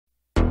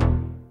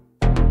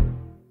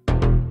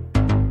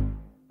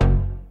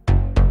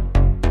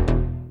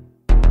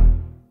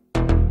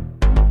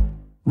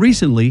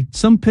Recently,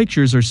 some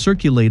pictures are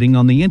circulating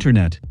on the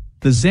internet.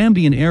 The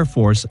Zambian Air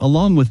Force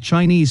along with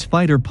Chinese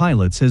fighter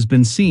pilots has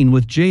been seen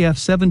with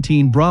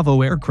JF-17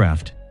 Bravo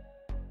aircraft.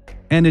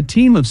 And a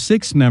team of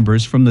 6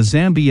 members from the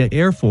Zambia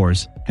Air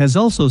Force has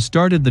also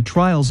started the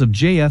trials of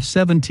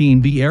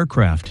JF-17B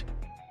aircraft.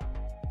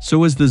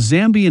 So is the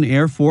Zambian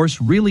Air Force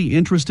really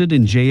interested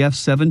in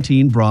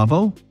JF-17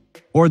 Bravo?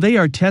 Or they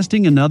are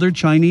testing another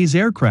Chinese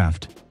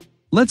aircraft?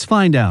 Let's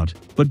find out,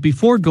 but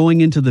before going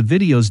into the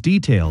video's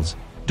details,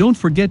 don't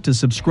forget to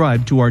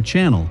subscribe to our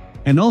channel,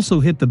 and also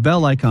hit the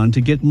bell icon to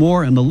get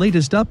more on the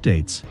latest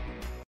updates.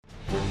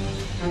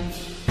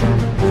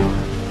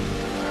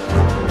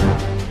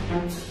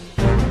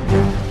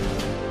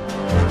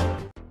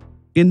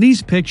 In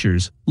these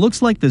pictures,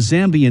 looks like the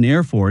Zambian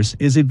Air Force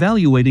is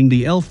evaluating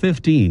the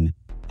L-15,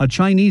 a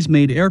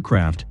Chinese-made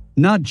aircraft,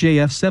 not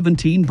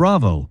JF-17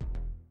 Bravo.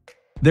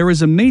 There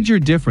is a major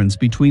difference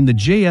between the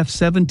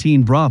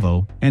JF-17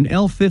 Bravo and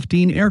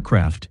L-15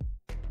 aircraft.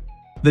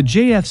 The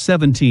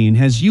JF-17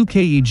 has UK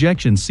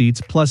ejection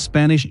seats plus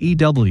Spanish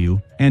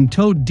EW and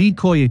towed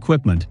decoy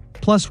equipment,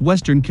 plus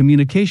Western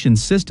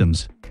communications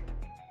systems.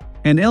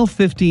 An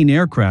L-15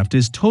 aircraft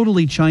is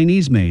totally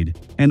Chinese-made,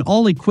 and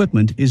all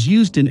equipment is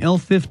used in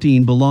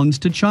L-15 belongs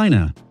to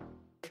China.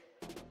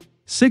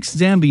 6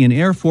 Zambian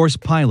Air Force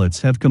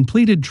pilots have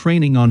completed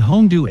training on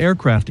Hongdu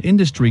Aircraft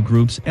Industry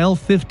Group's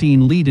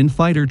L-15 lead-in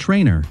fighter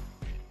trainer.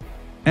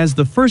 As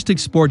the first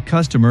export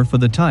customer for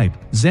the type,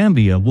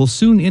 Zambia will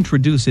soon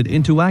introduce it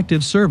into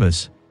active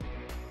service.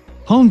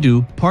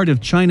 Hongdu, part of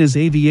China's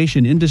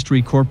Aviation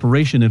Industry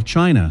Corporation of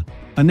China,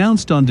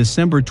 announced on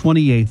December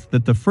 28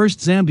 that the first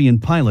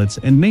Zambian pilots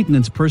and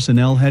maintenance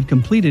personnel had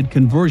completed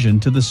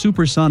conversion to the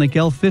supersonic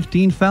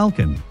L-15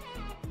 Falcon.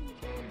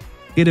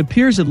 It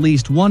appears at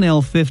least one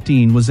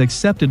L-15 was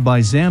accepted by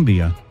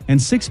Zambia, and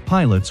 6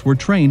 pilots were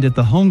trained at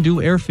the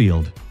Hongdu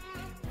airfield.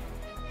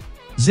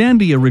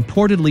 Zambia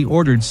reportedly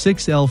ordered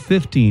 6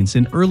 L-15s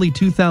in early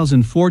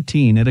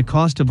 2014 at a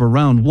cost of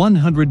around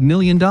 $100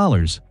 million.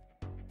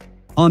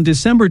 On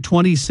December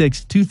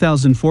 26,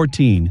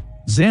 2014,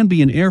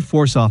 Zambian Air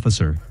Force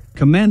officer,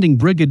 Commanding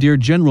Brigadier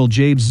General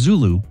James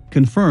Zulu,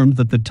 confirmed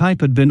that the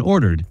type had been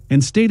ordered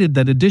and stated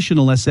that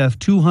additional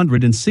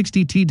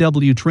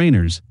SF-260TW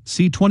trainers,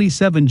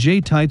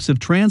 C-27J types of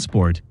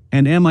transport,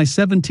 and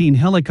Mi-17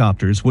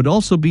 helicopters would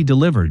also be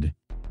delivered.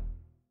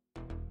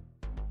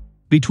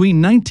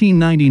 Between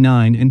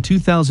 1999 and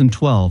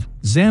 2012,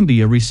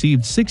 Zambia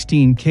received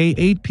 16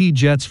 K-8P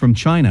jets from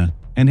China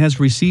and has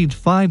received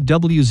 5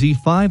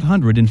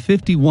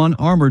 WZ-551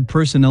 armored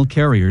personnel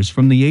carriers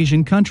from the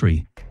Asian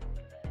country.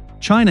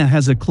 China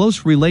has a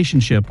close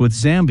relationship with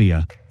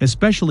Zambia,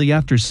 especially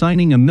after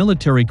signing a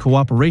military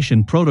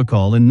cooperation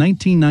protocol in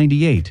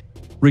 1998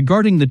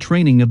 regarding the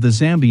training of the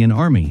Zambian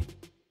army.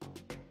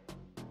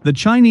 The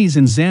Chinese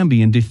and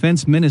Zambian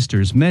defense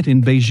ministers met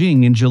in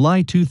Beijing in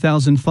July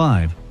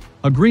 2005.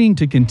 Agreeing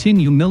to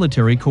continue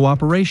military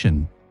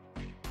cooperation.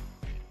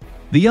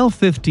 The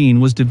L-15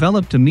 was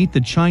developed to meet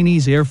the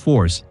Chinese Air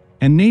Force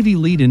and Navy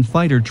lead-in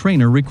fighter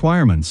trainer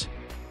requirements.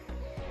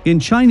 In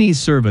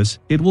Chinese service,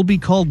 it will be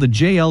called the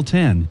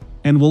JL-10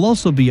 and will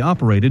also be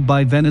operated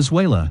by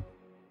Venezuela.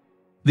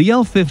 The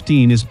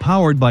L-15 is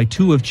powered by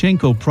 2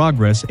 Ovchenko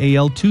Progress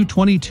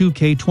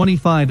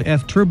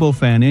AL-222K25F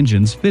turbofan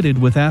engines fitted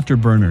with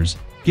afterburners,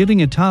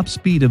 giving a top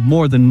speed of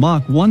more than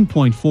Mach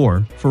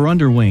 1.4 for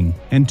underwing,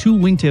 and 2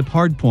 wingtip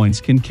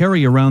hardpoints can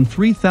carry around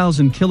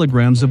 3,000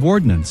 kilograms of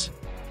ordnance.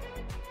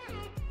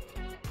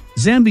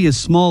 Zambia's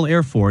small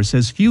air force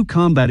has few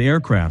combat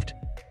aircraft,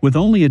 with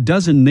only a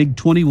dozen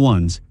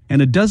MiG-21s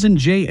and a dozen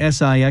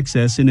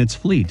JSIXS in its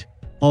fleet,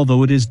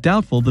 although it is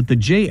doubtful that the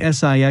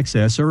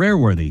JSIXS are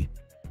airworthy.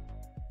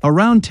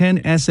 Around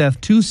 10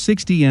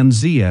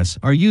 SF-260MZS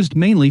are used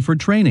mainly for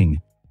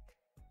training.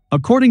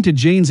 According to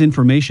Jane's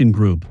Information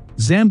Group,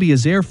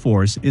 Zambia's Air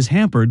Force is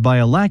hampered by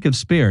a lack of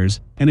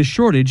spares and a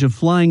shortage of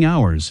flying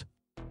hours.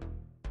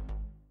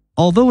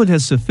 Although it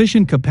has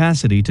sufficient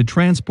capacity to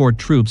transport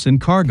troops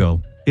and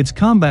cargo, its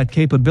combat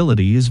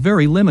capability is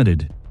very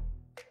limited.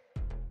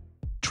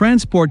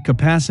 Transport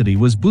capacity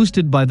was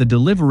boosted by the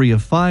delivery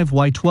of 5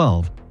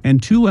 Y-12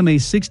 and 2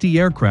 Ma-60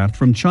 aircraft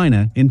from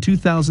China in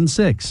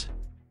 2006.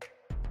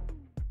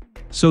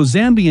 So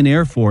Zambian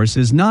Air Force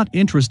is not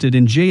interested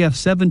in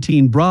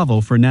JF-17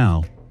 Bravo for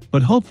now,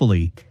 but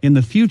hopefully, in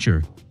the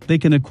future, they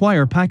can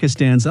acquire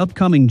Pakistan's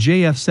upcoming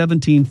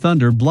JF-17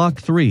 Thunder Block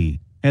 3,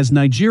 as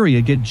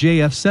Nigeria get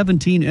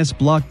JF-17S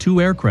Block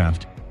 2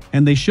 aircraft,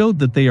 and they showed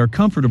that they are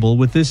comfortable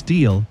with this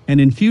deal, and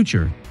in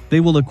future, they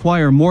will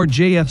acquire more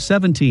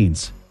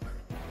JF-17s.